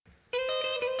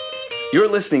You're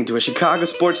listening to a Chicago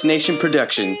Sports Nation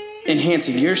production,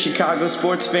 enhancing your Chicago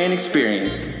sports fan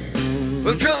experience.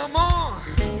 Well, come on,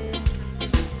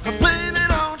 baby,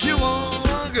 don't you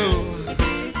wanna go?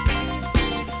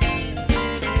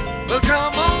 Well,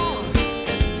 come on,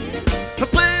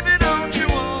 baby, don't you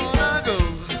wanna go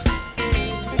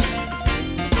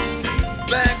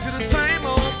back to the same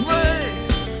old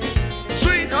place,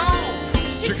 sweet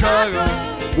home, Chicago.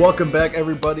 Welcome back,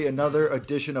 everybody. Another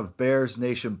edition of Bears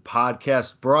Nation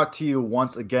podcast brought to you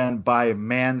once again by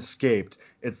Manscaped.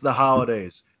 It's the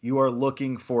holidays. You are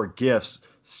looking for gifts,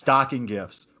 stocking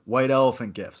gifts, white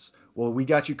elephant gifts. Well, we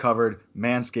got you covered.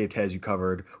 Manscaped has you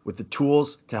covered with the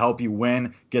tools to help you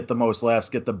win, get the most laughs,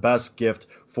 get the best gift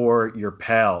for your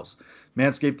pals.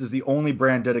 Manscaped is the only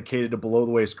brand dedicated to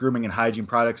below-the-waist grooming and hygiene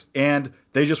products, and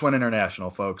they just went international,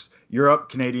 folks. Europe,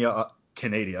 Canada,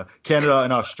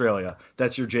 and Australia.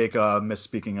 That's your Jake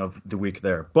misspeaking of the week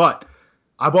there. But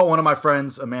I bought one of my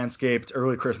friends a Manscaped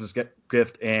early Christmas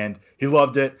gift, and he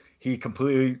loved it. He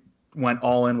completely went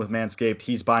all in with Manscaped.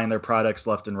 He's buying their products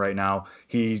left and right now.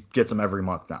 He gets them every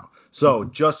month now. So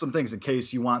just some things in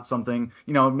case you want something,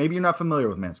 maybe you're not familiar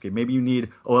with Manscaped. Maybe you need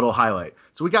a little highlight.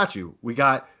 So we got you. We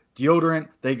got deodorant,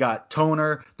 they got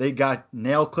toner, they got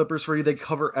nail clippers for you, they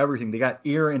cover everything. They got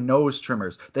ear and nose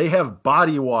trimmers, they have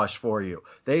body wash for you,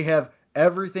 they have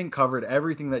everything covered,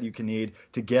 everything that you can need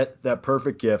to get that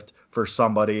perfect gift for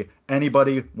somebody,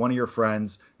 anybody, one of your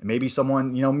friends, and maybe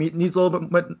someone needs a little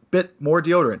bit more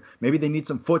deodorant. Maybe they need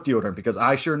some foot deodorant, because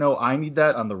I sure know I need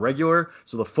that on the regular.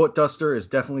 So the foot duster is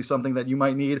definitely something that you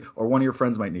might need, or one of your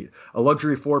friends might need. A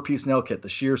luxury 4-piece nail kit, the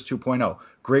Shears 2.0,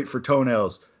 great for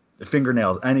toenails,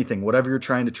 fingernails, anything, whatever you're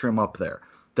trying to trim up there.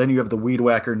 Then you have the Weed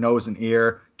Whacker nose and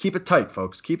ear. Keep it tight,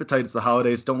 folks. Keep it tight. It's the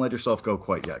holidays. Don't let yourself go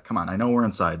quite yet. Come on. I know we're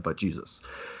inside, but Jesus.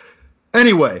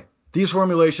 Anyway, these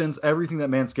formulations, everything that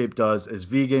Manscaped does is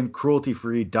vegan,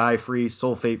 cruelty-free, dye-free,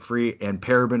 sulfate-free, and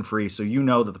paraben-free. So you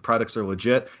know that the products are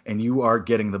legit and you are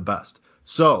getting the best.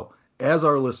 So as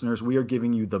our listeners, we are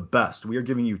giving you the best. We are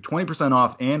giving you 20%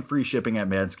 off and free shipping at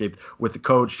Manscaped with the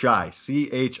code CHI,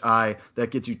 C-H-I. That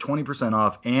gets you 20%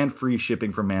 off and free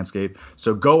shipping from Manscaped.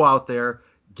 So go out there,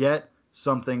 get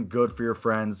something good for your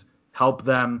friends, help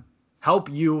them, help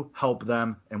you help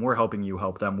them, and we're helping you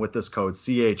help them with this code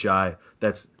CHI.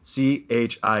 That's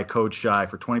CHI, code CHI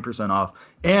for 20% off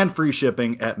and free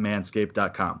shipping at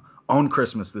manscaped.com. Own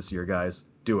Christmas this year, guys.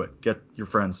 Do it. Get your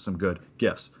friends some good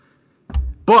gifts.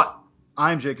 But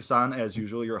I'm Jake Hassan, as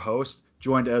usual, your host,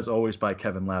 joined as always by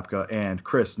Kevin Lapka and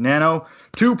Chris Nano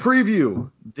to preview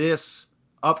this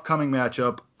upcoming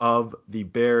matchup of the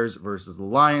Bears versus the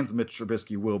Lions. Mitch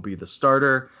Trubisky will be the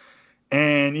starter.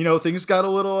 And, things got a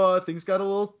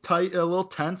little tight, a little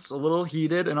tense, a little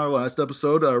heated in our last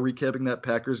episode, recapping that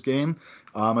Packers game.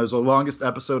 It was the longest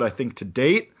episode, I think, to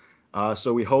date.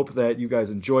 So we hope that you guys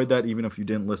enjoyed that, even if you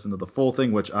didn't listen to the full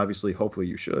thing, which obviously, hopefully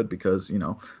you should, because, we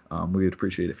would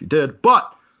appreciate it if you did.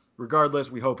 But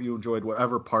regardless, we hope you enjoyed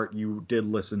whatever part you did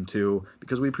listen to,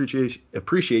 because we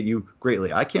appreciate you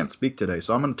greatly. I can't speak today,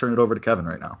 so I'm going to turn it over to Kevin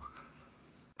right now.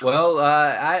 Well,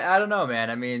 I don't know, man.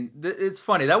 I mean, it's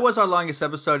funny. That was our longest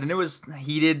episode, and it was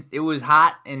heated. It was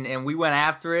hot, and we went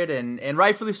after it, and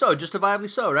rightfully so, justifiably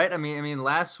so, right? I mean,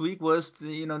 last week was,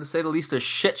 to say the least, a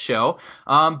shit show.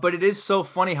 But it is so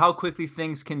funny how quickly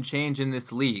things can change in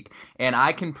this league. And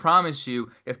I can promise you,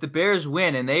 if the Bears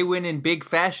win, and they win in big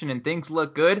fashion, and things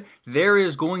look good, there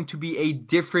is going to be a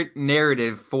different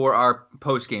narrative for our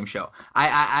post-game show.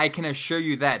 I can assure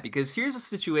you that, because here's the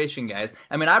situation, guys.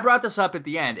 I mean, I brought this up at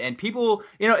the end. And people,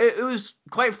 it was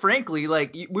quite frankly,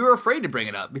 like, we were afraid to bring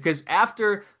it up, because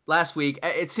after last week,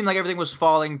 it seemed like everything was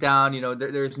falling down.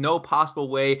 There's no possible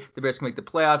way the Bears can make the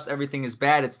playoffs. Everything is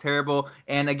bad. It's terrible.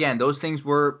 And again, those things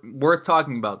were worth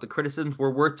talking about. The criticisms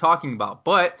were worth talking about.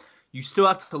 But you still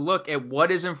have to look at what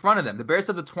is in front of them. The Bears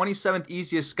have the 27th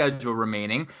easiest schedule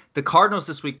remaining. The Cardinals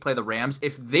this week play the Rams.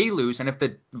 If they lose, and if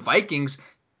the Vikings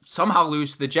somehow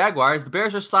lose to the Jaguars, the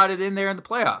Bears are slotted in there in the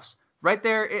playoffs. Right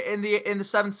there in the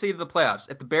seventh seed of the playoffs.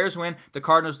 If the Bears win, the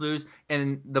Cardinals lose,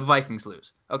 and the Vikings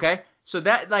lose. Okay? So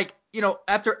that,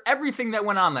 after everything that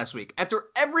went on last week, after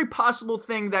every possible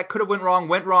thing that could have went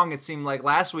wrong, it seemed like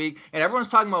last week, and everyone's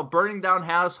talking about burning down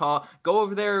Hallis Hall, go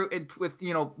over there with,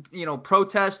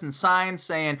 protests and signs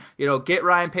saying, get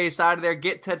Ryan Pace out of there,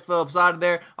 get Ted Phillips out of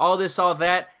there, all this, all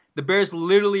that. The Bears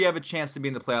literally have a chance to be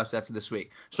in the playoffs after this week.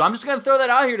 So I'm just going to throw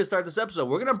that out here to start this episode.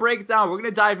 We're going to break it down. We're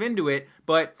going to dive into it,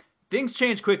 but things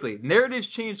change quickly. Narratives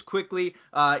change quickly.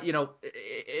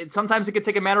 Sometimes it could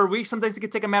take a matter of weeks. Sometimes it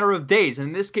could take a matter of days. And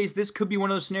in this case, this could be one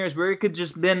of those scenarios where it could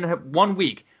just been 1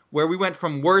 week where we went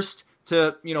from worst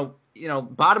to,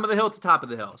 bottom of the hill to top of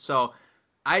the hill. So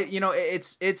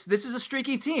It's this is a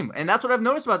streaky team, and that's what I've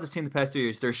noticed about this team the past 2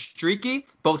 years. They're streaky,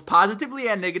 both positively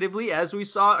and negatively, as we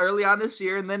saw early on this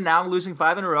year, and then now losing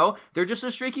 5 in a row. They're just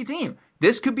a streaky team.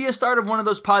 This could be a start of one of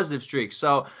those positive streaks.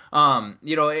 So,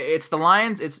 it's the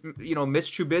Lions. It's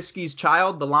Mitch Trubisky's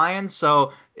child, the Lions.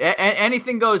 So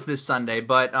anything goes this Sunday.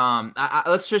 But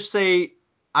let's just say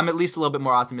I'm at least a little bit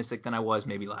more optimistic than I was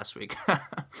maybe last week.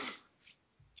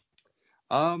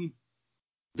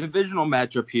 Divisional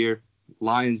matchup here.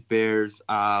 Lions, Bears.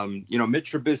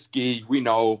 Mitch Trubisky, we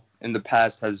know in the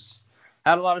past has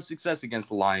had a lot of success against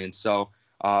the Lions. So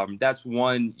that's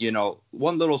one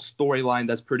little storyline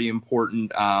that's pretty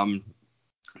important.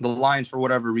 The Lions, for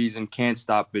whatever reason, can't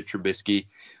stop Mitch Trubisky.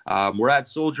 We're at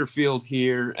Soldier Field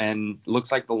here, and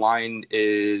looks like the line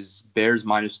is Bears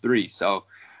 -3. So,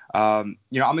 I'm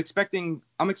expecting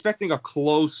a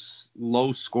close,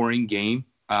 low-scoring game.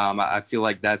 I feel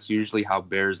like that's usually how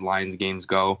Bears-Lions games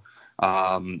go.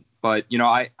 But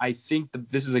I think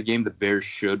this is a game the Bears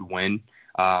should win.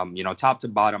 Top to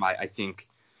bottom, I think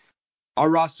our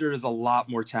roster is a lot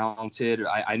more talented.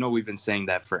 I know we've been saying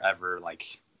that forever.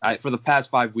 For the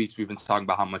past 5 weeks, we've been talking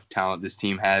about how much talent this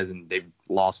team has, and they've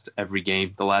lost every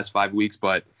game the last 5 weeks.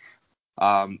 But,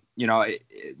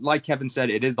 like Kevin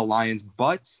said, it is the Lions.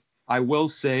 But I will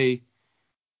say,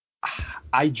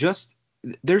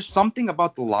 there's something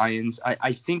about the Lions.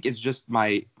 I think it's just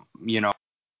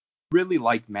really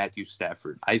like Matthew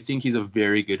Stafford. I think he's a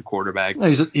very good quarterback.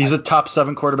 He's a top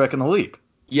 7 quarterback in the league.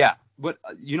 Yeah, but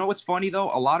what's funny though?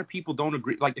 A lot of people don't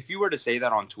agree. Like if you were to say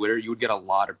that on Twitter, you would get a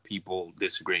lot of people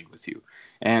disagreeing with you.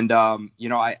 And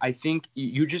I think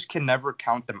you just can never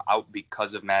count them out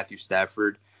because of Matthew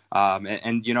Stafford.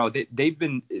 The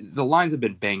Lions have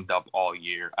been banged up all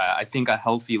year. I think a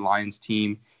healthy Lions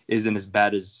team isn't as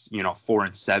bad as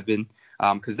 4-7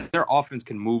 because their offense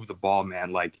can move the ball,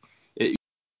 man.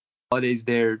 Holidays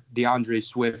there, DeAndre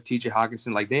Swift, TJ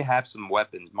Hawkinson, they have some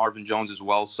weapons. Marvin Jones as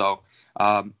well. So,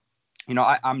 I'm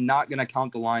not going to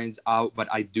count the Lions out, but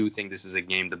I do think this is a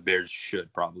game the Bears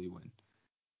should probably win.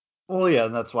 Well, yeah,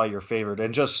 and that's why you're favored.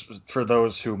 And just for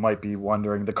those who might be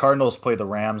wondering, the Cardinals play the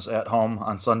Rams at home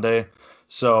on Sunday.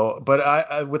 So, but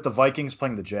I with the Vikings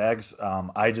playing the Jags,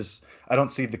 I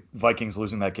don't see the Vikings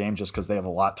losing that game just because they have a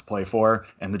lot to play for,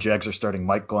 and the Jags are starting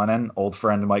Mike Glennon, old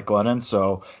friend Mike Glennon.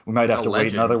 So we might have to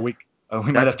wait another week.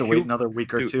 Wait another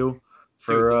week or two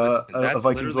for a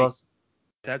Vikings loss.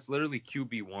 That's literally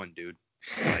QB1, dude.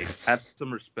 Have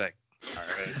some respect. All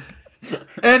right.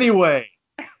 Anyway.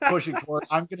 Pushing forward,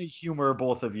 I'm going to humor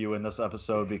both of you in this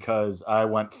episode because I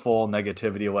went full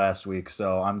negativity last week.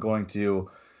 So I'm going to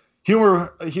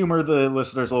humor the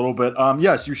listeners a little bit.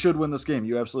 Yes, you should win this game.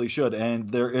 You absolutely should.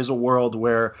 And there is a world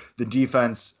where the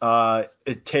defense,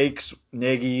 it takes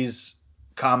Nagy's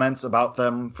comments about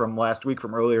them from last week,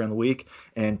 from earlier in the week,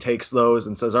 and takes those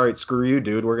and says, all right, screw you,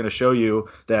 dude. We're going to show you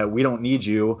that we don't need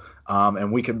you,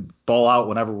 and we can ball out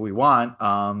whenever we want.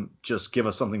 Just give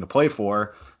us something to play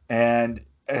for. And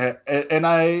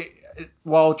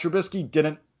while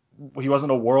Trubisky he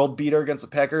wasn't a world beater against the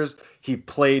Packers, he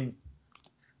played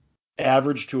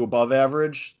average to above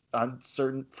average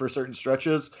for certain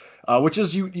stretches, which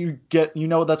is you get,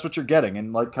 that's what you're getting.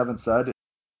 And like Kevin said,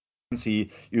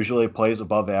 he usually plays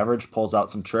above average, pulls out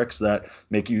some tricks that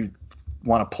make you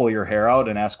want to pull your hair out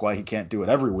and ask why he can't do it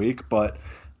every week. But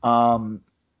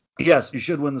yes, you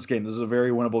should win this game. This is a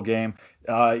very winnable game.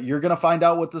 You're going to find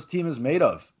out what this team is made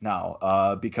of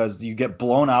now because you get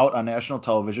blown out on national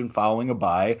television following a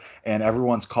bye, and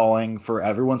everyone's calling for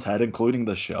everyone's head, including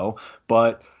the show.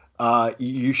 But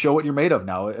you show what you're made of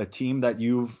now, a team that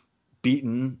you've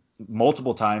beaten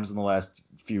multiple times in the last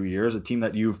few years, a team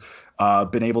that you've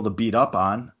been able to beat up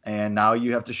on, and now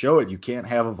you have to show it. You can't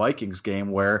have a Vikings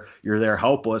game where you're there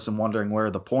helpless and wondering where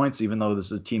are the points, even though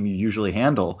this is a team you usually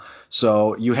handle.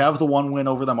 So you have the one win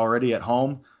over them already at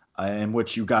home, in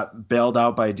which you got bailed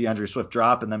out by a DeAndre Swift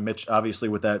drop, and then Mitch obviously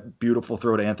with that beautiful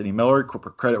throw to Anthony Miller,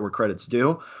 credit where credit's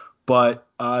due. But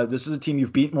this is a team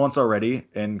you've beaten once already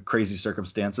in crazy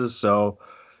circumstances, so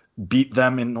beat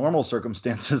them in normal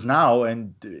circumstances now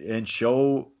and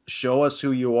show us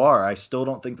who you are. I still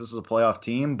don't think this is a playoff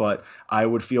team, but I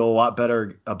would feel a lot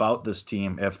better about this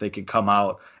team if they could come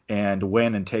out and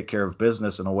win and take care of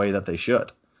business in a way that they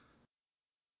should.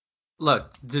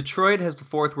 Look, Detroit has the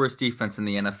 4th worst defense in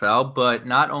the NFL, but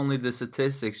not only the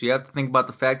statistics, you have to think about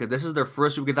the fact that this is their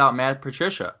first week without Matt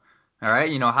Patricia. All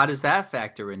right, how does that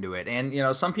factor into it?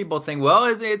 And some people think, well,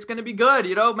 it's going to be good.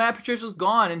 Matt Patricia's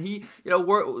gone, and he,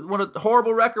 what a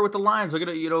horrible record with the Lions. They're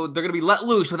gonna be let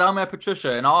loose without Matt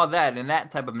Patricia and all of that and that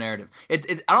type of narrative. I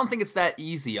don't think it's that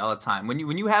easy all the time. When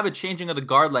you have a changing of the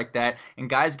guard like that and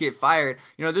guys get fired,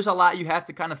 there's a lot you have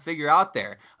to kind of figure out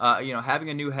there. Having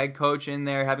a new head coach in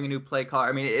there, having a new play caller.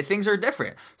 I mean, things are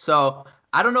different. So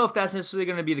I don't know if that's necessarily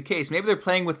going to be the case. Maybe they're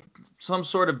playing with some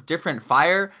sort of different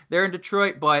fire there in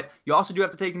Detroit, but you also do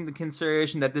have to take into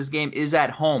consideration that this game is at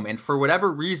home. And for whatever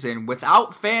reason,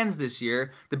 without fans this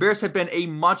year, the Bears have been a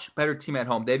much better team at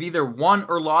home. They've either won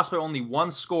or lost by only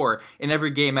one score in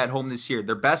every game at home this year.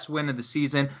 Their best win of the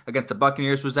season against the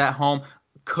Buccaneers was at home.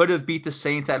 Could have beat the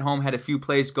Saints at home, had a few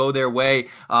plays go their way,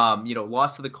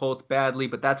 lost to the Colts badly,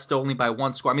 but that's still only by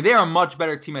one score. I mean, they are a much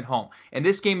better team at home, and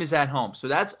this game is at home. So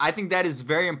I think that is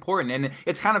very important, and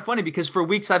it's kind of funny because for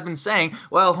weeks I've been saying,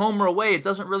 well, home or away, it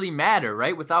doesn't really matter,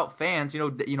 right? Without fans,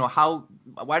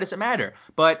 why does it matter?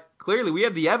 But clearly we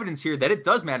have the evidence here that it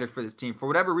does matter for this team for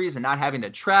whatever reason, not having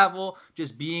to travel,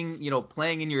 just being,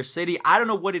 playing in your city. I don't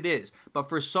know what it is, but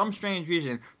for some strange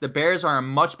reason, the Bears are a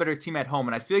much better team at home.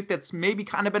 And I feel like that's maybe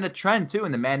kind of been a trend too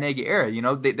in the Matt Nagy era.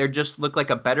 They just look like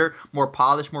a better, more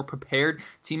polished, more prepared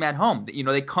team at home.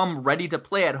 They come ready to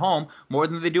play at home more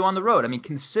than they do on the road. I mean,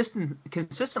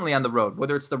 consistently on the road,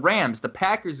 whether it's the Rams, the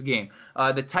Packers game,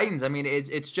 the Titans. I mean,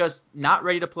 it's just not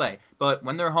ready to play. But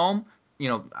when they're home,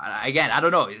 again, I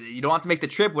don't know. You don't have to make the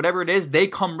trip, whatever it is, they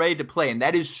come ready to play. And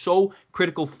that is so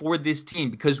critical for this team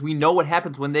because we know what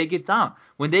happens when they get down.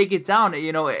 When they get down,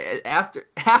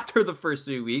 after the first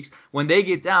 3 weeks, when they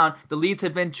get down, the leads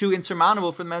have been too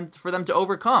insurmountable for them to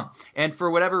overcome. And for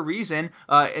whatever reason,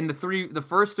 in the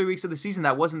first 3 weeks of the season,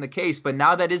 that wasn't the case. But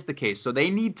now that is the case. So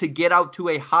they need to get out to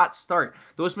a hot start.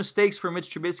 Those mistakes for Mitch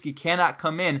Trubisky cannot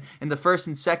come in the first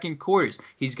and second quarters.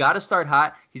 He's got to start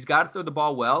hot. He's got to throw the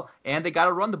ball well. And they got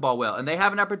to run the ball well, and they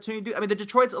have an opportunity to do. I mean, the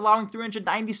Detroit's allowing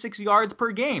 396 yards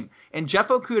per game, and Jeff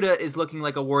Okudah is looking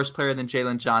like a worse player than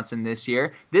Jalen Johnson this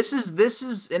year. This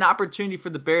is an opportunity for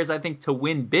the Bears, I think, to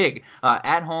win big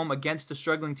at home against a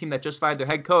struggling team that just fired their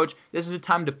head coach. This is a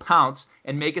time to pounce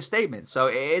and make a statement. So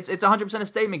it's 100% a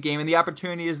statement game, and the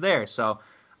opportunity is there. So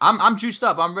I'm juiced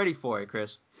up. I'm ready for it,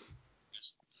 Chris.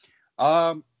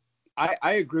 I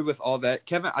agree with all that,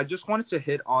 Kevin. I just wanted to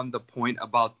hit on the point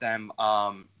about them.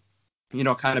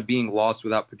 Kind of being lost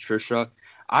without Patricia.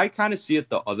 I kind of see it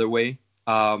the other way.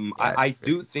 I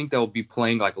do think they'll be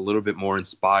playing like a little bit more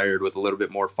inspired with a little bit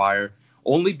more fire,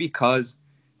 only because,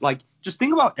 just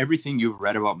think about everything you've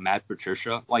read about Matt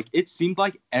Patricia. It seemed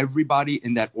like everybody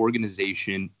in that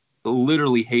organization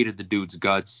literally hated the dude's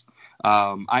guts.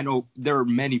 I know there are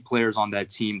many players on that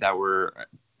team that were,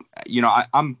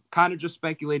 I'm kind of just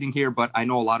speculating here, but I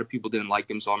know a lot of people didn't like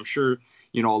him. So I'm sure,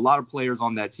 a lot of players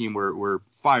on that team were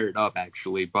fired up,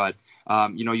 actually. But,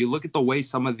 you look at the way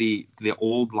some of the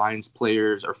old Lions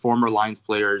players or former Lions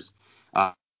players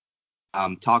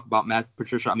talk about Matt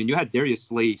Patricia. I mean, you had Darius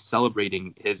Slay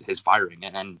celebrating his firing,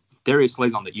 and Darius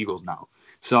Slay's on the Eagles now.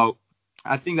 So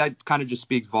I think that kind of just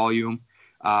speaks volume.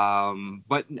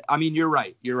 But I mean, you're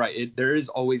right. There is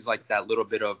always like that little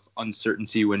bit of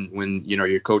uncertainty when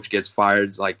your coach gets fired.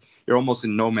 It's like you're almost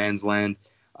in no man's land.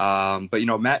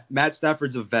 But Matt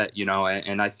Stafford's a vet,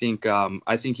 and I think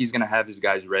he's gonna have his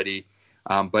guys ready.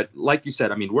 But like you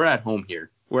said, I mean, we're at home here.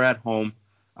 We're at home.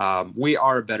 We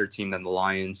are a better team than the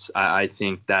Lions. I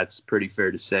think that's pretty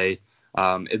fair to say,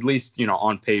 at least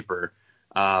on paper.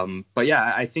 But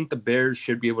yeah, I think the Bears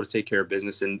should be able to take care of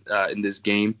business in this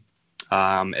game.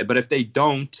 But if they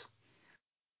don't,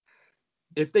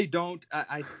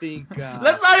 I think.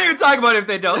 Let's not even talk about if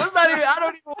they don't. I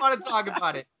don't even want to talk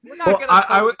about it. We're not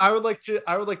gonna. I would like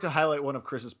to highlight one of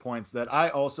Chris's points that I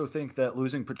also think that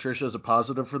losing Patricia is a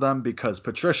positive for them because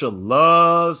Patricia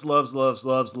loves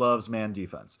man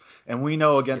defense, and we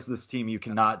know against this team you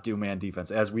cannot do man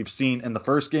defense, as we've seen in the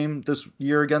first game this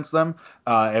year against them,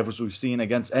 as we've seen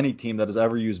against any team that has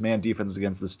ever used man defense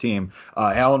against this team.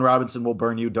 Allen Robinson will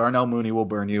burn you. Darnell Mooney will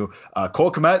burn you.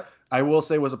 Cole Kmet, I will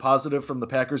say, was a positive from the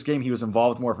Packers game. He was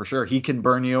involved more for sure. He can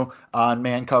burn you on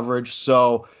man coverage.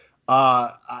 So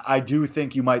I do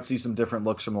think you might see some different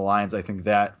looks from the Lions. I think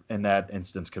that in that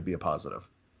instance could be a positive.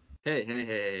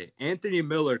 Hey. Anthony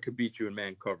Miller could beat you in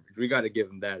man coverage. We got to give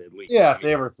him that at least. Yeah, if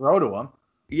they ever throw to him.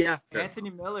 Yeah. Anthony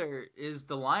Miller is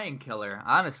the Lion killer,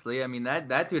 honestly. I mean,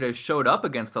 that dude has showed up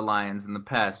against the Lions in the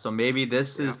past. So maybe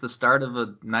this is the start of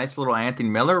a nice little Anthony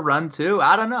Miller run, too.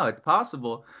 I don't know. It's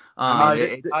possible.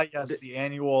 Yes, the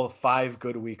annual 5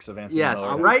 good weeks of Anthony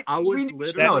Miller. Right. I was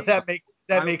literally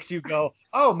that makes you go,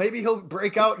 oh, maybe he'll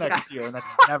break out next year, and then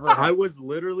never. I was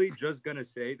literally just gonna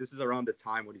say this is around the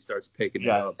time when he starts picking it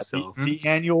up. So the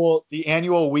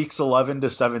annual weeks 11 to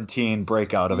 17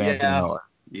 breakout of Anthony Miller.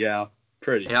 Yeah,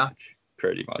 pretty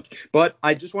much. But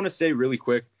I just want to say really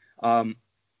quick,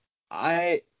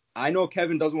 I know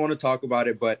Kevin doesn't want to talk about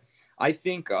it, but I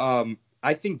think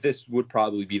this would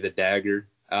probably be the dagger.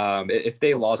 If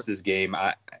they lost this game,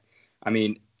 I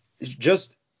mean,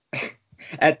 just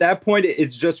at that point,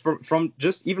 it's just from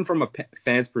even from a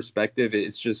fan's perspective,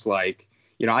 it's just like,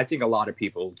 I think a lot of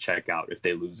people check out if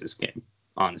they lose this game,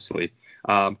 honestly,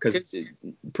 because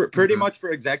pretty much for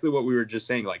exactly what we were just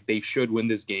saying, like they should win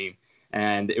this game,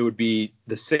 and it would be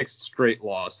the 6th straight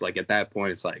loss. Like at that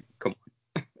point, it's like, come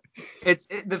on.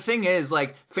 The thing is,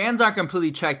 like, fans aren't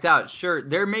completely checked out. Sure,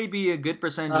 there may be a good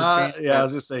percentage of fans. Yeah, I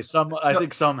was gonna say some. I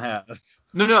think some have.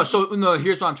 No. So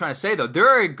here's what I'm trying to say though. There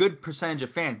are a good percentage of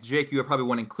fans, Jake, you are probably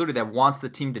one included, that wants the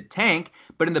team to tank,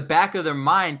 but in the back of their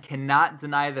mind cannot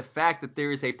deny the fact that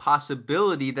there is a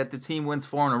possibility that the team wins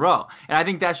 4 in a row. And I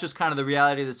think that's just kind of the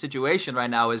reality of the situation right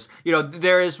now. Is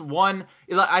there is one.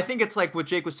 I think it's like what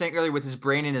Jake was saying earlier with his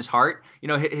brain and his heart.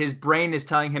 His brain is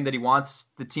telling him that he wants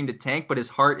the team to tank, but his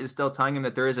heart is still telling him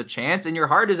that there is a chance. And your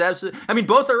heart is absolutely. I mean,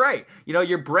 both are right.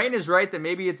 Your brain is right that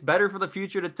maybe it's better for the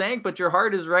future to tank, but your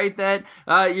heart is right that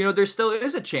there still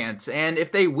is a chance. And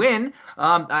if they win,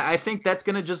 I think that's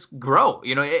going to just grow.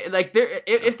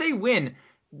 If they win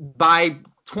by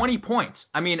 20 points,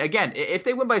 I mean, again, if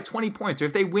they win by 20 points or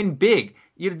if they win big,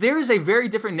 there is a very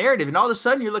different narrative. And all of a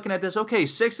sudden you're looking at this, okay,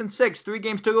 6-6, 3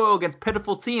 games to go against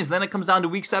pitiful teams. Then it comes down to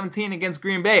week 17 against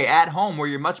Green Bay at home where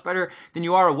you're much better than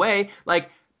you are away.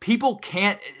 Like, people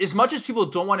can't, as much as people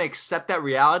don't want to accept that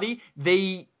reality,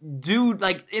 they do,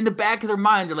 like, in the back of their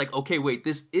mind, they're like, okay, wait,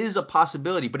 this is a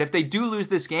possibility. But if they do lose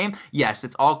this game, yes,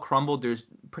 it's all crumbled. There's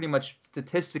pretty much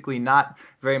statistically not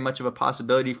very much of a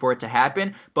possibility for it to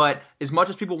happen. But as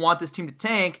much as people want this team to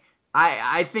tank,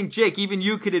 I think, Jake, even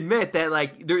you could admit that,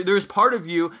 like, there's part of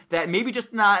you that maybe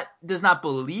just does not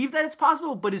believe that it's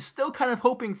possible, but is still kind of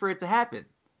hoping for it to happen.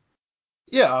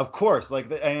 Yeah, of course. Like,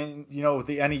 with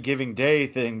the any giving day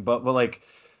thing, but like,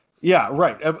 yeah,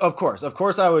 right. Of course,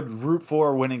 I would root for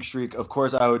a winning streak. Of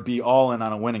course, I would be all in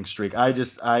on a winning streak.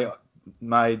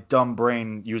 My dumb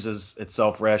brain uses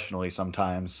itself rationally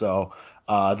sometimes. So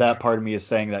that part of me is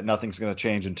saying that nothing's going to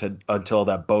change until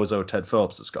that bozo Ted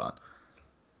Phillips is gone.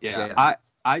 Yeah.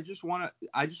 I just want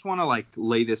to like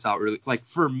lay this out really. Like,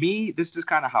 for me, this is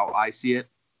kind of how I see it.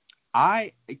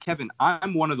 Kevin,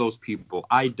 I'm one of those people.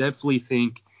 I definitely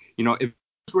think, if we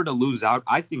were to lose out,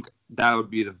 I think that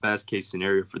would be the best case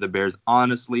scenario for the Bears.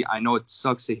 Honestly, I know it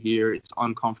sucks to hear, it's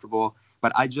uncomfortable,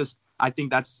 but I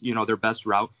think that's, their best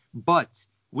route. But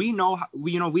we know,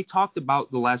 we talked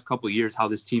about the last couple of years how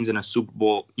this team's in a Super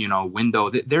Bowl, window.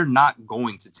 They're not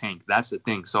going to tank. That's the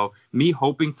thing. So me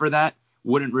hoping for that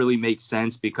wouldn't really make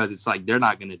sense because it's like they're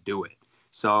not going to do it.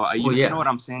 So you know what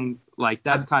I'm saying? Like,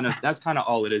 that's kind of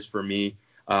all it is for me.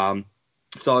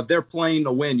 So if they're playing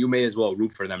to win, you may as well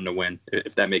root for them to win,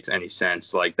 if that makes any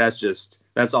sense. Like, that's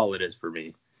all it is for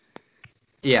me.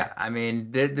 Yeah, I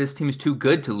mean, this team is too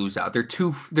good to lose out.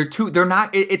 They're not.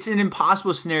 It's an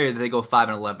impossible scenario that they go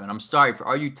 5-11. I'm sorry for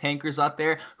all you tankers out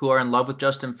there who are in love with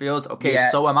Justin Fields. Okay,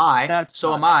 yeah, so am I.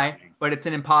 So am I. But it's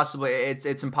impossible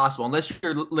unless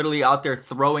you're literally out there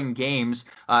throwing games,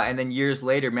 and then years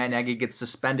later, Matt Nagy gets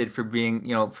suspended for being,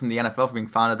 from the NFL for being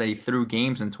found out that he threw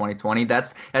games in 2020.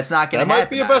 That's not going to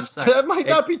happen. That might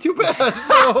not be too bad.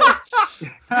 No.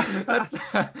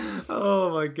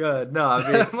 Oh my God, no. I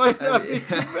mean, that might not be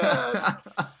too bad.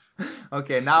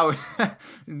 Okay, now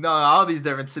all these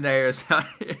different scenarios out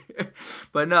here.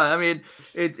 But no, I mean,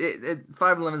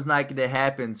 5-11 is not going to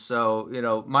happen. So,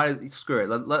 screw it.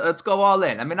 Let's go all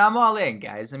in. I mean, I'm all in,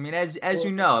 guys. I mean, as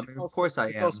you know, I mean, of course I am.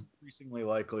 It's also increasingly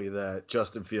likely that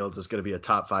Justin Fields is going to be a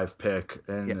top 5 pick,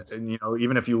 and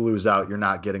even if you lose out, you're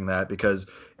not getting that because,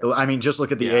 I mean, just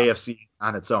look at the AFC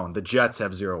on its own. The Jets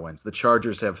have 0 wins. The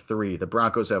Chargers have 3. The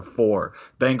Broncos have 4.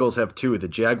 Bengals have 2. The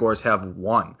Jaguars have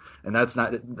 1. And that's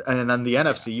not. And then the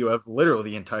NFC, you have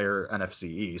literally the entire NFC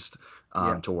East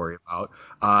to worry about.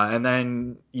 And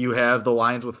then you have the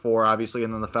Lions with 4, obviously,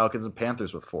 and then the Falcons and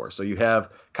Panthers with 4. So you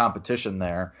have competition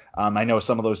there. I know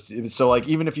some of those. So, like,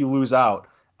 even if you lose out,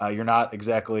 you're not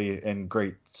exactly in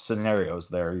great scenarios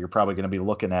there. You're probably going to be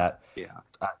looking at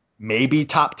maybe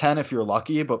top 10 if you're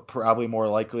lucky, but probably more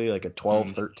likely like a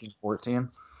 12, 13, 14.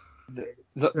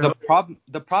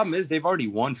 The problem is they've already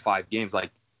won 5 games. Like,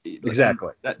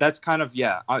 exactly. That's kind of,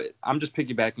 I'm just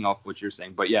piggybacking off what you're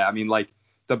saying. But yeah, I mean, like,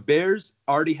 the Bears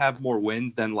already have more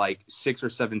wins than like 6 or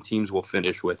 7 teams will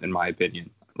finish with, in my opinion.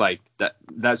 Like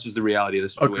that's just the reality of the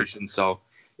situation. Okay. So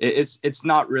it's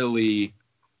not really,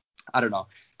 I don't know.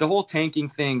 The whole tanking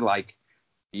thing, like,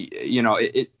 you know,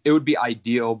 it would be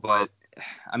ideal, but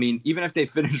I mean, even if they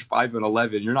finish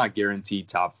 5-11, you're not guaranteed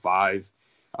top 5.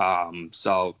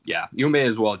 So yeah, you may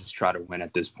as well just try to win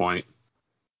at this point.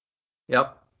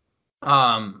 Yep.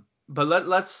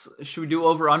 But should we do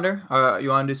over under? You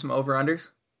want to do some over unders?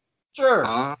 Sure.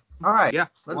 All right. Yeah.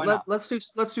 Let's do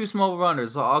some over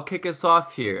unders. So I'll kick us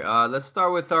off here. Let's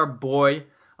start with our boy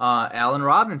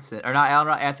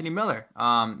Anthony Miller.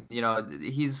 You know,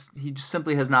 he just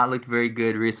simply has not looked very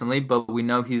good recently, but we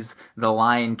know he's the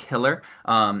Lion killer.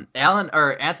 Anthony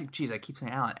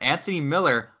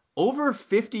Miller, over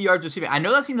 50 yards receiving. I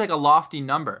know that seems like a lofty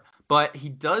number, but he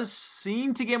does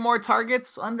seem to get more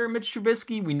targets under Mitch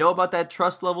Trubisky. We know about that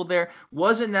trust level there.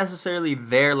 Wasn't necessarily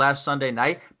there last Sunday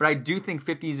night, but I do think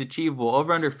 50 is achievable.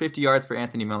 Over under 50 yards for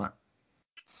Anthony Miller.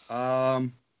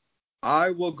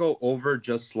 I will go over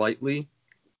just slightly.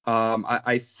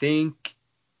 I think,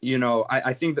 you know,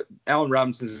 I think that Allen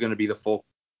Robinson is going to be the full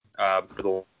for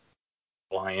the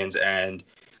Lions. And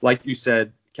like you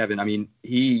said, Kevin, I mean,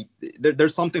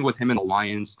 there's something with him and the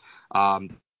Lions.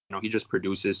 You know, he just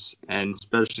produces, and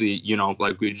especially, you know,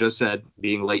 like we just said,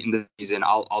 being late in the season,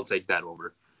 I'll take that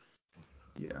over.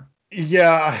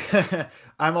 Yeah,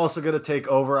 I'm also going to take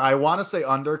over. I want to say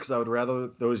under because I would rather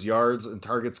those yards and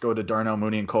targets go to Darnell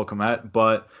Mooney and Cole Kmet,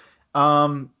 but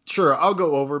sure, I'll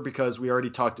go over because we already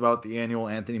talked about the annual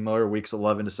Anthony Miller weeks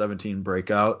 11 to 17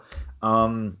 breakout.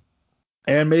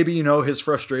 And maybe, you know, his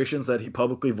frustrations that he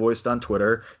publicly voiced on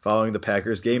Twitter following the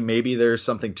Packers game, maybe there's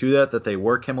something to that they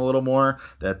work him a little more,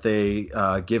 that they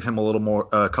give him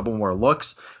a couple more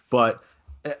looks. But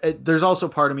there's also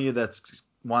part of me that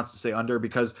wants to say under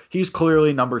because he's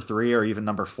clearly number 3 or even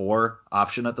number 4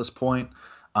 option at this point.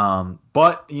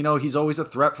 But, you know, he's always a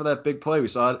threat for that big play. We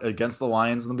saw it against the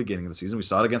Lions in the beginning of the season. We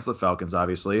saw it against the Falcons,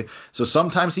 obviously. So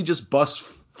sometimes he just busts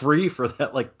free for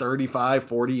that like 35,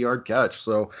 40-yard catch.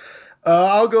 So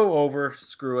I'll go over.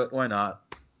 Screw it. Why not?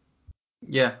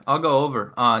 Yeah, I'll go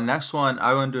over. Next one,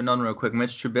 I want to do another real quick.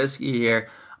 Mitch Trubisky here.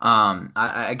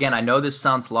 I know this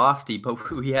sounds lofty,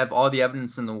 but we have all the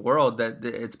evidence in the world that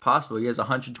it's possible. He has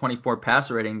 124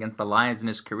 passer rating against the Lions in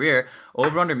his career.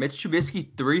 Over under Mitch Trubisky,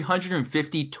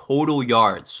 350 total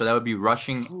yards. So that would be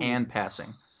rushing and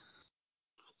passing.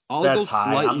 That's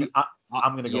high.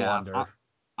 I'm going to go under.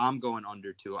 I'm going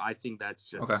under too. I think that's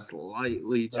just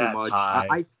slightly too much. High.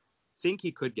 I think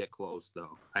he could get close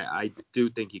though. I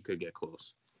do think he could get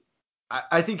close.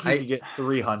 I think he could get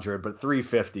 300, but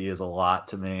 350 is a lot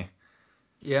to me.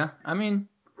 Yeah, I mean,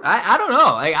 I don't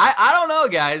know. Like, I don't know,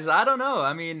 guys. I don't know.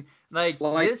 I mean, like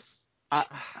this.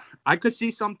 I could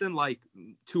see something like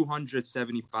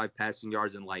 275 passing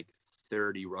yards and like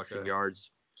 30 rushing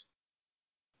yards.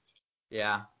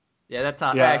 Yeah, that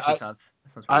actually sounds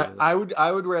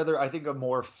I would rather. I think a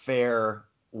more fair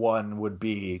one would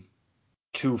be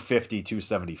 250,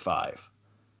 275.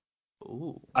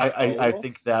 Ooh. I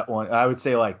think that one, I would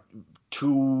say like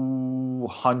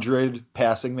 200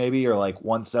 passing maybe, or like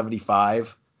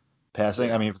 175 passing.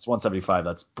 Yeah. I mean, if it's 175,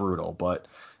 that's brutal. But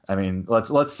I mean,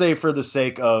 let's say for the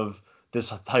sake of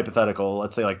this hypothetical,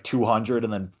 let's say like 200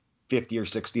 and then 50 or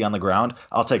 60 on the ground.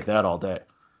 I'll take that all day.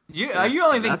 You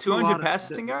only think 200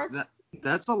 passing yards?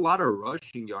 That's a lot of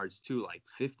rushing yards too, like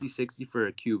 50, 60 for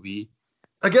a QB.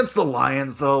 Against the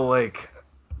Lions, though, like,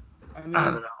 I don't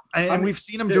know. And we've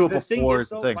seen him do it before. Is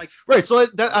the thing. Like, right. So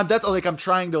that's like I'm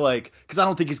trying to like, because I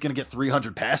don't think he's gonna get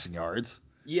 300 passing yards.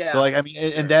 Yeah. So like, I mean,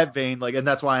 in that vein, like, and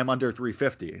that's why I'm under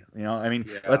 350. You know, I mean,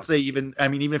 let's say even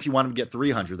if you want him to get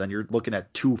 300, then you're looking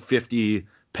at 250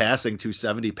 passing,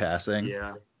 270 passing.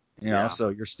 Yeah. You know, so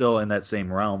you're still in that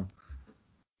same realm.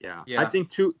 Yeah. I think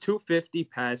 250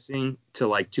 passing to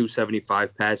like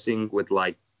 275 passing with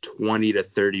like 20 to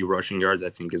 30 rushing yards, I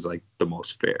think is like the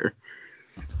most fair.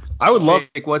 I would love.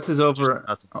 What's his over?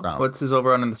 What's his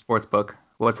over on in the sports book?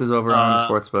 What's his over on in the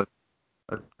sports book?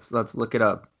 Let's look it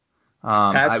up.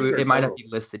 It might not be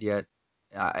listed yet.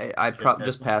 I probably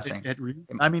just passing.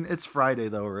 I mean, it's Friday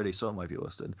though already, so it might be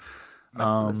listed.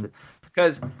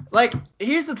 Because like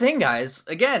here's the thing, guys.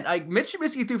 Again, like Mitch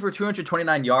Trubisky threw for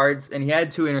 229 yards, and he had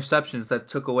 2 interceptions that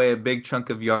took away a big chunk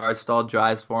of yards, stalled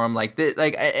drives for him.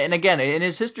 And again, in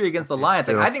his history against the Lions,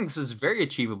 like I think this is very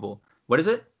achievable. What is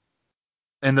it?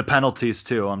 And the penalties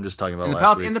too. I'm just talking about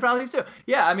last week. And the penalties too.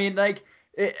 Yeah, I mean,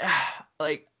 it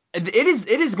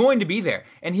is going to be there.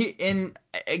 And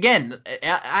again,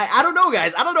 I don't know,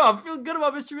 guys. I don't know. I'm feeling good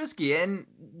about Mr. Trubisky, and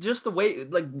just the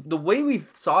way we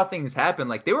saw things happen,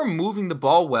 like they were moving the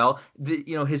ball well.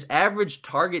 His average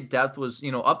target depth was,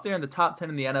 up there in the top 10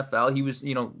 in the NFL. He was,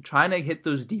 trying to hit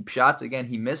those deep shots. Again,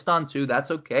 he missed on 2.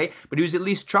 That's okay, but he was at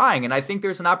least trying. And I think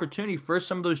there's an opportunity for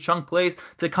some of those chunk plays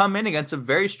to come in against a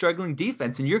very struggling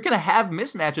defense. And you're going to have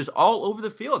mismatches all over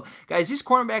the field, guys. These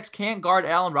cornerbacks can't guard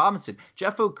Allen Robinson.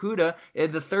 Jeff Okudah, the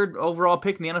 3rd overall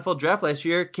pick in the NFL draft last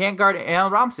year, can't guard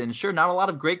Allen Robinson. Sure, not a lot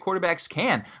of great cornerbacks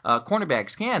can.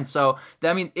 So,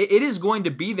 I mean, it is going to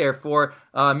be there for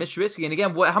Mitch Trubisky. And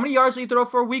again, how many yards did he throw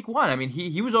for week 1? I mean,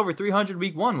 he was over 300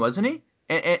 week 1, wasn't he?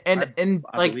 And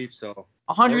I believe so.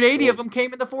 180 of them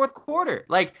came in the fourth quarter.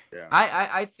 Like, Yeah.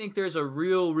 I think there's a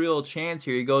real chance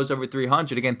here he goes over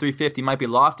 300. Again, 350 might be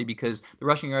lofty because the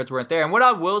rushing yards weren't there. And what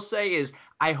I will say is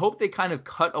I hope they kind of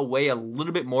cut away a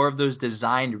little bit more of those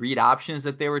designed read options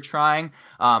that they were trying.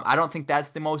 I don't think that's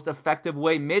the most effective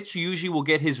way. Mitch usually will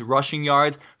get his rushing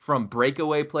yards from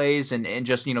breakaway plays and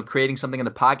just, creating something in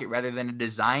the pocket rather than a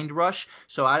designed rush.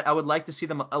 So I would like to see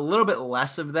them a little bit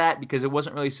less of that because it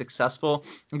wasn't really successful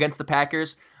against the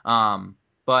Packers.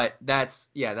 But that's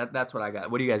what I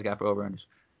got. What do you guys got for over-unders?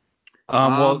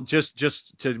 Well, just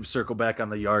to circle back on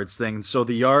the yards thing. So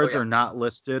the yards are not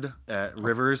listed at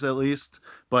Rivers at least,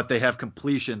 but they have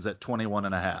completions at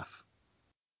 21.5.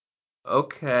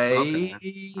 Okay.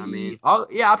 I mean, I'll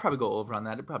probably go over on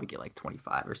that. I'd probably get like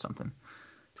 25 or something.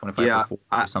 25 yeah, or 40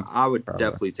 or something. I would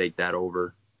definitely take that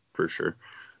over for sure.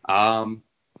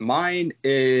 Mine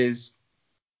is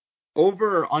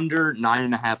over or under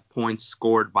 9.5 points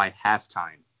scored by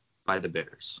halftime by the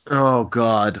Bears. Oh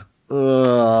God.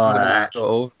 I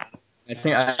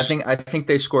think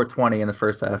they scored 20 in the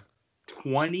first half.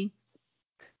 20?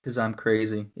 Because I'm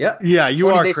crazy. Yep. Yeah, you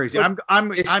 20, are crazy.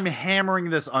 I'm hammering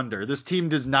this under. This team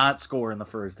does not score in the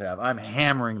first half. I'm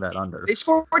hammering that under. They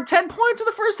scored 10 points in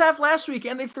the first half last week,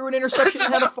 and they threw an interception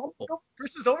and had a fumble.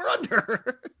 Versus over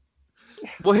under.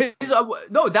 Well,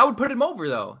 no, that would put him over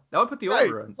though. That would put the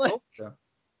over.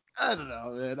 I don't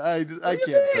know, man. I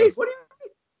can't trust. What do you mean?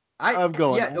 I'm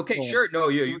going. Yeah. Okay. going. Sure. No,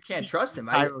 you can't trust him.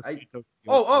 I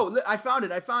found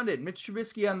it. Mitch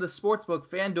Trubisky on the Sportsbook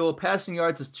FanDuel passing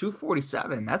yards is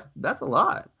 247. That's a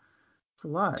lot. That's a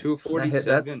lot.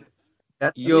 247.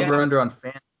 That's the over/under on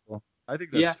FanDuel. I think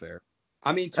that's fair.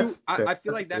 I mean, I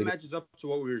feel like that pretty matches up to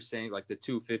what we were saying, like the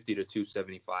 250 to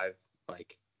 275.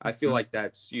 Like, I feel like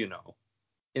that's,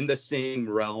 in the same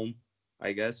realm,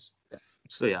 I guess.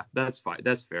 So yeah, that's fine.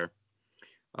 That's fair.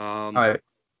 All right.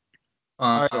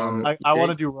 I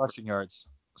want to do rushing yards.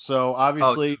 So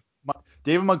obviously,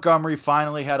 David Montgomery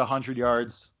finally had 100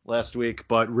 yards last week,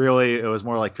 but really it was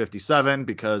more like 57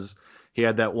 because he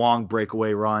had that long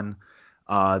breakaway run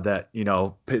that,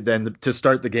 then to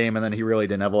start the game, and then he really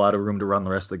didn't have a lot of room to run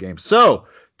the rest of the game. So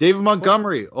David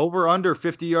Montgomery over under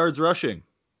 50 yards rushing.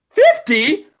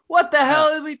 50? What the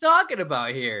hell are we talking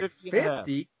about here?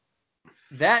 50?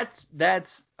 That's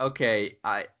okay.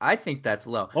 I think that's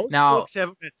low. Most now folks have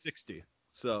him at 60.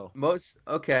 So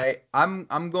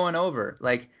I'm going over.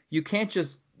 Like, you can't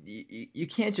just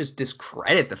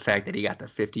discredit the fact that he got the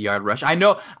 50-yard rush. I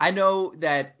know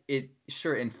that it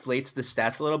sure inflates the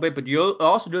stats a little bit, but you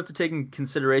also do have to take in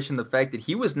consideration the fact that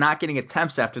he was not getting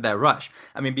attempts after that rush.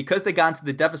 I mean, because they got into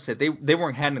the deficit, they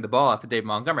weren't handing the ball off to Dave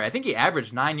Montgomery. I think he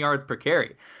averaged 9 yards per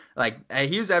carry. Like,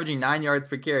 he was averaging 9 yards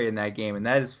per carry in that game, and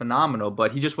that is phenomenal,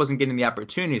 but he just wasn't getting the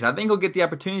opportunities. I think he'll get the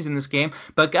opportunities in this game.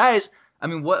 But guys, I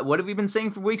mean, what have we been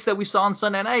saying for weeks that we saw on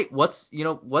Sunday night? What's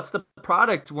the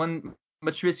product when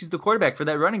Mitch Trubisky's the quarterback for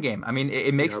that running game? I mean,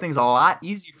 it makes things a lot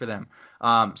easier for them.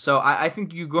 So I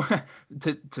think you go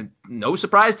to no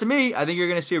surprise to me. I think you're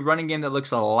going to see a running game that looks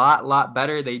a lot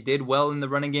better. They did well in the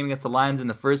running game against the Lions in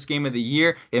the first game of the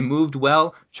year. It moved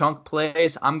well, chunk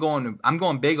plays. I'm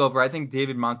going big over. I think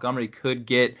David Montgomery could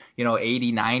get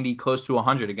 80, 90, close to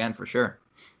 100 again for sure.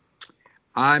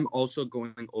 I'm also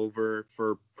going over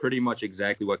for pretty much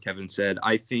exactly what Kevin said.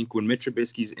 I think when Mitch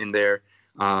Trubisky's in there,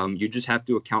 you just have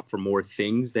to account for more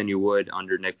things than you would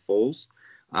under Nick Foles.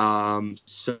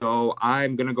 So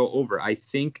I'm going to go over. I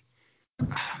think,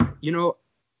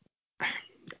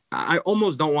 I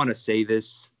almost don't want to say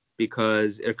this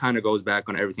because it kind of goes back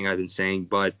on everything I've been saying,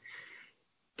 but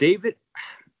David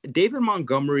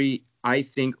Montgomery, I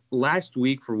think last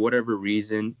week, for whatever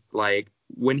reason, like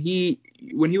when he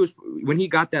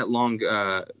got that long,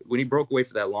 when he broke away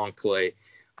for that long play,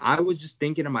 I was just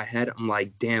thinking in my head, I'm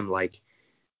like, damn, like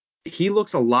he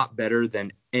looks a lot better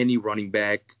than any running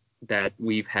back that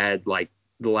we've had like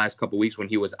the last couple of weeks when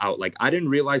he was out. Like, I didn't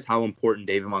realize how important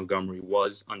David Montgomery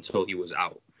was until he was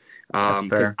out.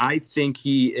 Because I think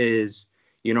he is,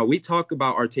 We talk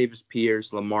about Artavis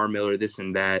Pierce, Lamar Miller, this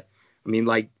and that. I mean,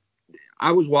 like,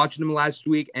 I was watching him last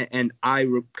week, and I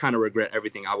kind of regret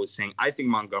everything I was saying. I think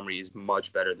Montgomery is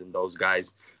much better than those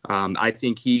guys. I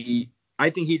think he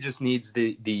just needs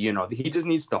he just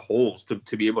needs the holes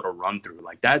to be able to run through.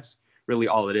 Like, that's really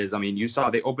all it is. I mean, you saw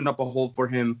they opened up a hole for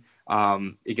him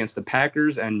against the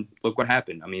Packers, and look what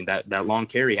happened. I mean, that long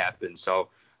carry happened. So,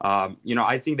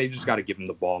 I think they just got to give him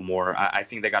the ball more. I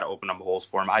think they got to open up holes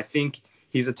for him. I think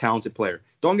he's a talented player.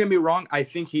 Don't get me wrong. I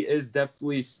think he is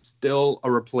definitely still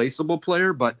a replaceable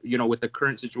player, but, with the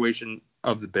current situation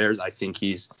of the Bears, I think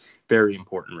he's very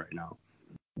important right now.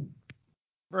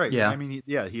 Right. Yeah. I mean,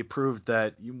 he proved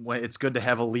that it's good to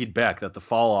have a lead back, that the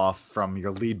fall off from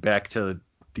your lead back to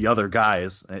the other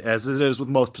guys, as it is with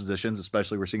most positions,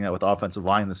 especially we're seeing that with offensive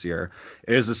line this year,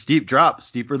 is a steep drop,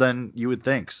 steeper than you would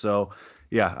think. So,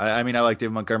 yeah, I mean, I like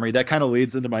David Montgomery. That kind of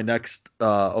leads into my next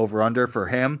over-under for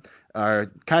him.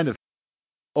 Kind of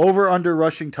over-under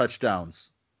rushing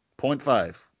touchdowns,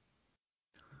 0.5.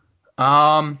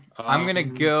 I'm going to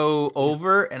go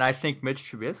over, and I think Mitch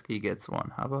Trubisky gets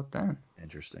one. How about that?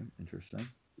 Interesting.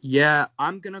 Yeah,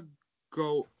 I'm going to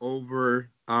go over.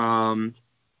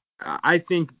 I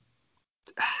think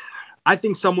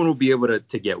someone will be able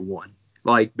to get one.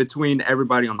 Like, between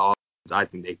everybody on the offense, I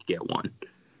think they could get one.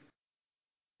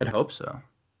 I'd hope so.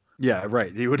 Yeah,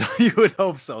 right. You would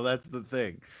hope so. That's the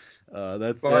thing.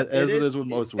 That's as it is with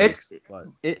most weeks.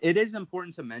 It is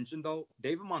important to mention, though,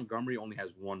 David Montgomery only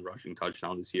has one rushing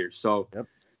touchdown this year. So, yep.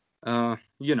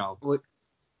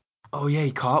 Oh, yeah,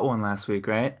 he caught one last week,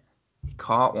 right? He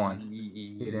caught one.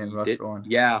 He didn't rush for one.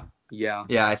 Yeah. Yeah,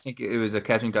 I think it was a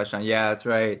catching touchdown. Yeah, that's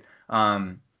right.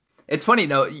 It's funny,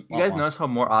 though. You guys notice how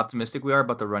more optimistic we are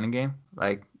about the running game?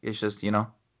 Like, it's just,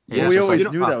 Well, we always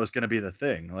knew that was going to be the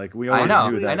thing. Like, we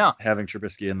always knew that having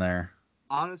Trubisky in there.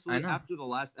 Honestly, after the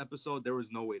last episode, there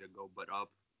was no way to go but up.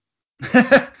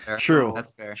 True.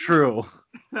 That's fair. True.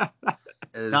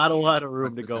 Not a lot of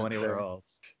room to go anywhere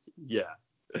else. Yeah.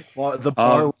 Well, the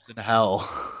bar was in hell.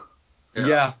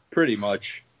 Yeah, pretty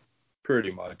much.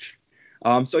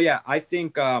 So yeah, I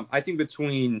think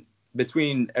between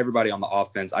everybody on the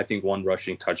offense, I think one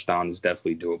rushing touchdown is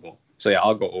definitely doable. So yeah,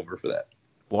 I'll go over for that.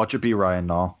 Watch it be Ryan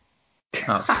Nall.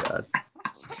 Oh God.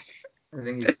 I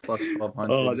think he's plus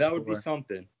 1,200. Oh, that would be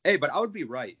something. Hey, but I would be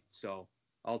right, so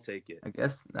I'll take it.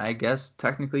 I guess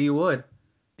technically you would.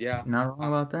 Yeah. Not wrong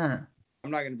about that.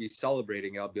 I'm not gonna be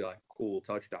celebrating. I'll be like, cool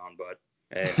touchdown, but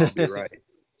hey, I'll be right.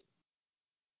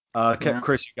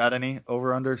 Chris, you got any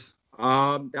over-unders?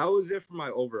 That was it for my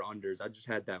over-unders. I just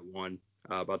had that one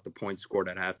about the points scored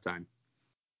at halftime.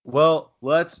 Well,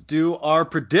 let's do our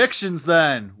predictions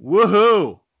then.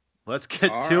 Woohoo! Let's get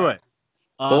to it.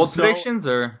 Bold predictions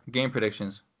or game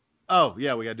predictions? Oh,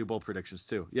 yeah, we got to do bold predictions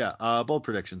too. Yeah, bold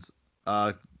predictions.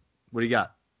 What do you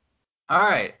got? All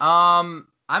right.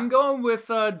 I'm going with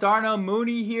Darnell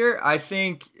Mooney here. I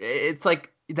think it's like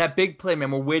that big play,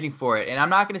 man. We're waiting for it. And I'm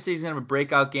not going to say he's going to have a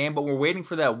breakout game, but we're waiting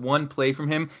for that one play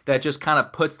from him that just kind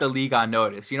of puts the league on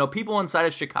notice. People inside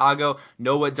of Chicago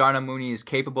know what Darnell Mooney is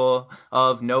capable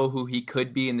of, know who he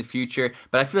could be in the future.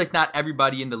 But I feel like not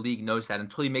everybody in the league knows that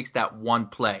until he makes that one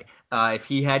play. If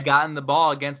he had gotten the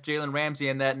ball against Jalen Ramsey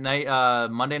in that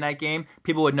Monday night game,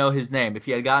 people would know his name. If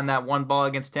he had gotten that one ball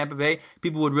against Tampa Bay,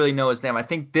 people would really know his name. I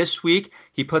think this week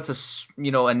he puts a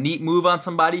neat move on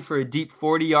somebody for a deep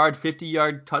 40-yard,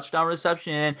 50-yard touchdown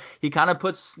reception, and he kind of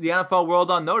puts the NFL world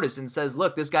on notice and says,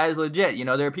 look, this guy is legit.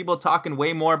 There are people talking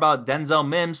way more about Denzel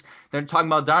Mims than talking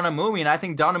about Darnell Mooney, and I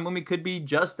think Darnell Mooney could be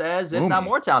just as, if not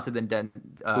more talented than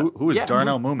Who is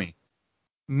Darnell Mooney?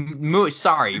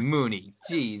 Mooney.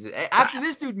 Jeez. After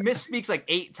this dude misspeaks like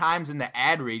 8 times in the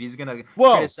ad read, he's gonna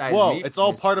criticize me. It's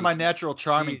all part of my natural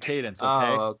charm and cadence, okay?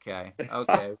 Oh, okay.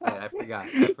 I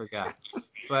forgot.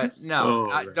 But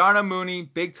no, Darnell Mooney,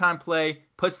 big time play,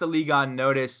 puts the league on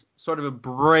notice. Sort of a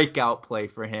breakout play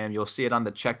for him. You'll see it on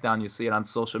the check down. You'll see it on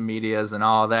social medias and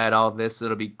all that. All this.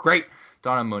 It'll be great.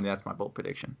 Darnell Mooney. That's my bold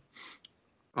prediction.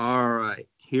 All right,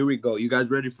 here we go. You guys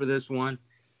ready for this one?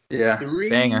 Yeah.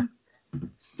 Banger.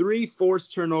 3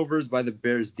 forced turnovers by the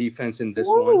Bears defense in this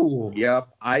one. Yep.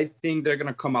 I think they're going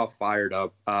to come out fired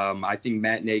up. I think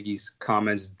Matt Nagy's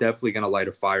comments definitely going to light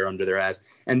a fire under their ass.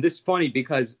 And this is funny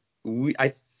because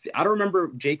I don't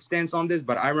remember Jake's stance on this,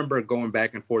 but I remember going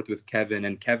back and forth with Kevin,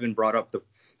 and Kevin brought up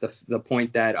the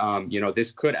point that,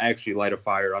 this could actually light a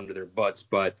fire under their butts.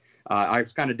 But I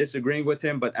was kind of disagreeing with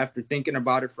him. But after thinking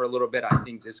about it for a little bit, I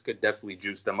think this could definitely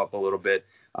juice them up a little bit.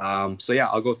 So, yeah,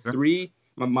 I'll go 3.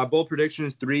 My bold prediction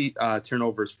is 3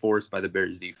 turnovers forced by the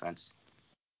Bears defense.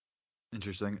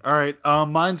 Interesting. All right.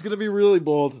 Mine's going to be really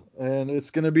bold, and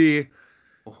it's going to be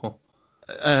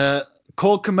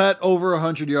Cole Kmet over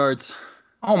 100 yards.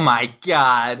 Oh my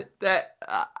God, that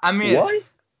I mean, What?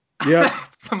 Yep.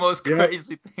 that's the most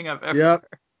crazy thing I've ever.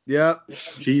 Yep.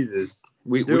 Jesus.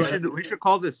 We should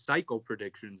call this psycho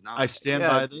predictions now. I stand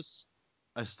by this.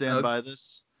 By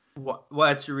this.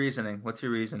 What's your reasoning? What's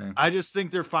your reasoning? I just think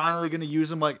they're finally going to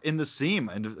use him like in the seam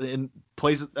and in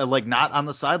places like not on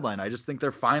the sideline. I just think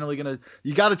they're finally going to.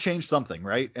 You got to change something,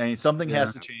 right? And something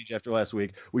has to change after last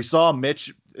week. We saw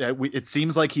Mitch. It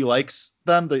seems like he likes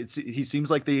them. He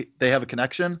seems like they have a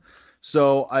connection.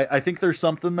 So I think there's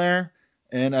something there,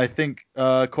 and I think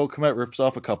Cole Kmet rips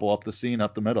off a couple up the seam,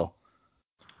 up the middle.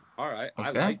 All right,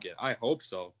 Okay. I like it. I hope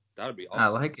so. That would be awesome. I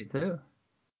like it too.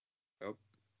 Yep.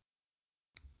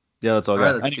 Yeah, that's all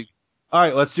I got. All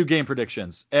right, let's do game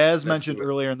predictions. As mentioned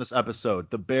earlier in this episode,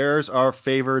 the Bears are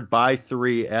favored by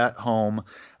 3 at home.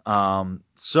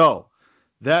 So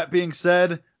that being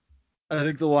said, I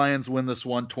think the Lions win this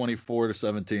one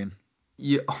 24-17.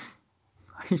 Yeah. Are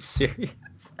you serious?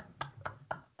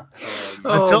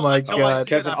 Until my I God.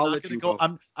 see it, I'm not gonna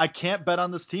go. I can't bet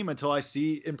on this team until I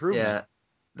see improvement. Yeah.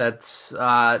 That's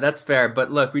fair, but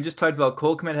look, we just talked about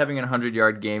Cole Kmet having a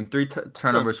 100-yard game, 3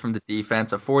 turnovers from the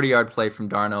defense, a 40-yard play from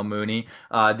Darnell Mooney,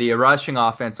 the rushing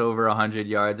offense over 100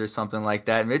 yards or something like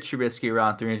that, Mitch Trubisky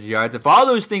around 300 yards. If all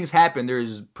those things happen,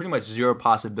 there's pretty much zero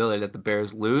possibility that the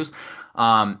Bears lose.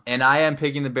 And I am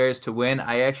picking the Bears to win.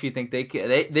 I actually think they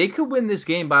could win this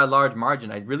game by a large margin.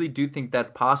 I really do think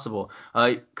that's possible.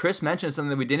 Chris mentioned something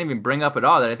that we didn't even bring up at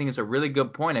all that I think is a really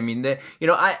good point. I mean,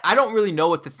 I don't really know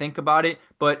what to think about it,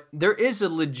 but there is a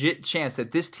legit chance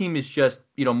that this team is just,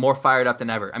 more fired up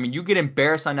than ever. I mean, you get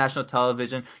embarrassed on national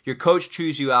television. Your coach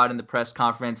chews you out in the press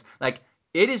conference. Like,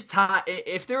 it is time.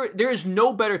 If there is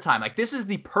no better time. Like, this is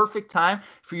the perfect time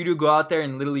for you to go out there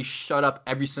and literally shut up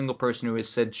every single person who has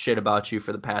said shit about you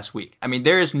for the past week. I mean,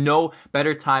 there is no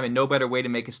better time and no better way to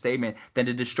make a statement than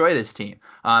to destroy this team.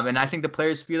 And I think the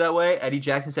players feel that way. Eddie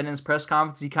Jackson said in his press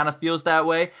conference he kind of feels that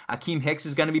way. Akeem Hicks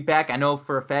is going to be back. I know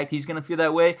for a fact he's going to feel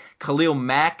that way. Khalil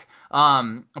Mack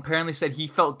apparently said he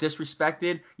felt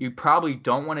disrespected. You probably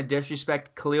don't want to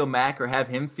disrespect Khalil Mack or have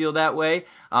him feel that way.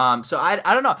 So I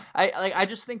don't know. I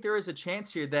just think there is a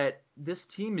chance here that this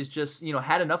team is just,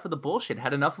 had enough of the bullshit,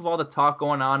 had enough of all the talk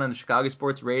going on the Chicago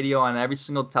sports radio, on every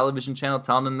single television channel,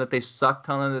 telling them that they suck,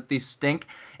 telling them that they stink,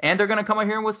 and they're going to come out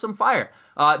here with some fire.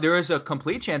 There is a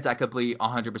complete chance I could be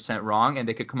 100% wrong, and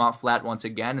they could come out flat once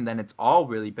again, and then it's all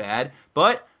really bad.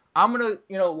 But I'm going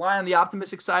to, lie on the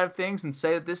optimistic side of things and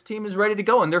say that this team is ready to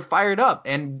go and they're fired up.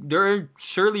 And there are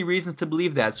surely reasons to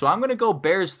believe that. So I'm going to go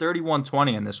Bears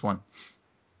 31-20 in this one.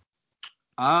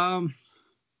 Do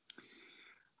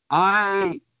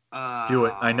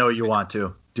it. I know you want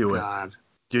to. Do it.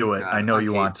 Do it. I know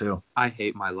you want to. I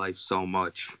hate my life so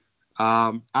much.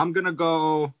 I'm gonna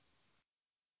go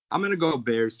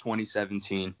Bears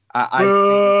 2017. I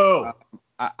love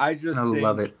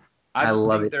it. I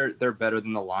think they're better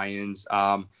than the Lions.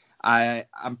 I'm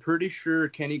pretty sure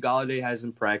Kenny Golladay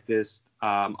hasn't practiced.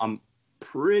 I'm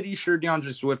pretty sure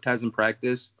DeAndre Swift hasn't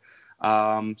practiced.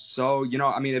 So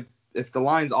if the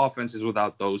Lions offense is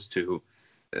without those two,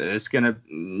 it's gonna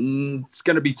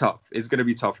be tough. It's gonna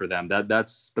be tough for them.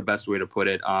 That's the best way to put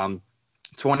it.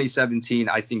 2017,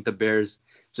 I think the Bears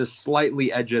just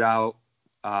slightly edge it out.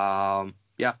 I'll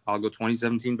go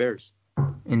 2017 Bears.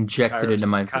 Injected into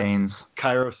my veins.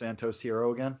 Cairo Santos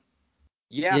hero again.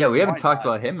 Yeah, we haven't talked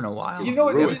about him in a while. You know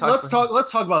what? Let's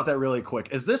talk about that really quick.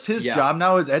 Is this his job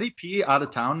now? Is Eddie P out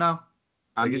of town now?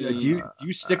 Do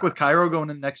you stick with Cairo going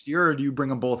in next year, or do you bring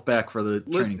them both back for the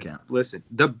training camp? Listen,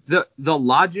 the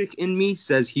logic in me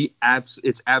says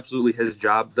it's absolutely his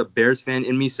job. The Bears fan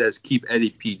in me says keep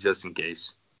Eddie P just in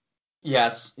case.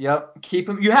 Yes. Yep. Keep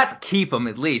him. You have to keep him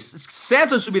at least.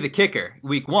 Santos should be the kicker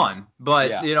week 1.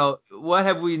 But, what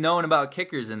have we known about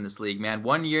kickers in this league, man?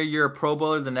 1 year you're a Pro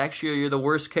Bowler. The next year you're the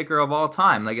worst kicker of all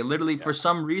time. Like, it literally, for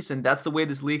some reason, that's the way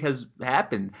this league has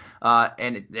happened.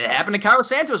 And it happened to Cairo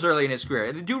Santos early in his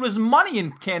career. The dude was money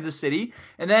in Kansas City.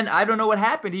 And then I don't know what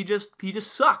happened. He just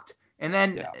sucked. And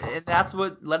then and that's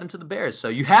what led him to the Bears. So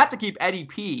you have to keep Eddie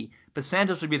P. But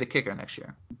Santos would be the kicker next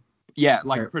year. Yeah,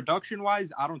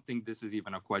 production-wise, I don't think this is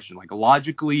even a question. Like,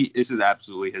 logically, this is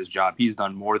absolutely his job. He's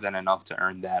done more than enough to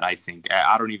earn that, I think.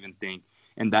 I don't even think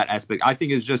in that aspect. I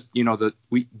think it's just,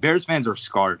 Bears fans are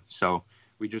scarred, so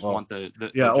we just want the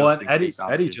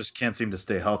and Eddie just can't seem to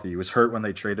stay healthy. He was hurt when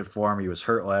they traded for him. He was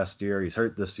hurt last year. He's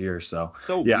hurt this year. So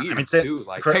weird, I mean, too.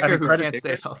 Like, kicker who can't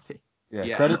stay healthy.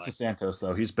 Yeah, credit to Santos,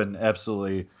 though. He's been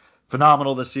absolutely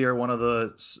phenomenal this year, one of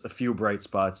the few bright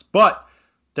spots. But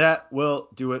that will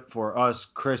do it for us.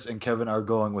 Chris and Kevin are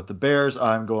going with the Bears.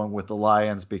 I'm going with the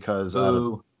Lions because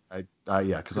out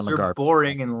Because I'm a you're garbage.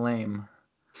 boring and lame.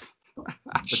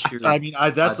 I mean,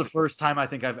 that's the first time I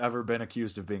think I've ever been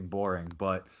accused of being boring.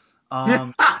 But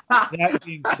that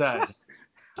being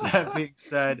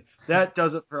said, that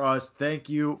does it for us. Thank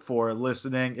you for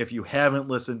listening. If you haven't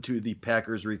listened to the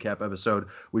Packers recap episode,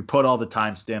 we put all the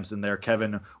timestamps in there.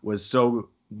 Kevin was so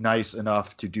nice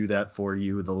enough to do that for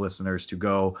you, the listeners, to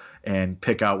go and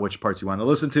pick out which parts you want to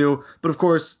listen to. But of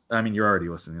course, I mean, you're already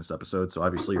listening to this episode, so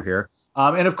obviously you're here.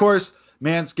 And of course,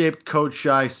 Manscaped, code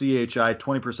SHY, CHI,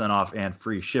 20% off and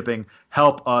free shipping.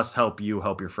 Help us help you,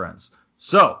 help your friends.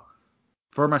 So,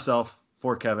 for myself,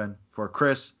 for Kevin, for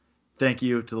Chris, thank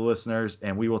you to the listeners,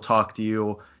 and we will talk to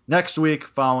you next week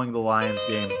following the Lions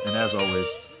game. And as always,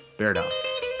 bear down.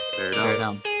 Bear Bear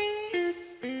down. down.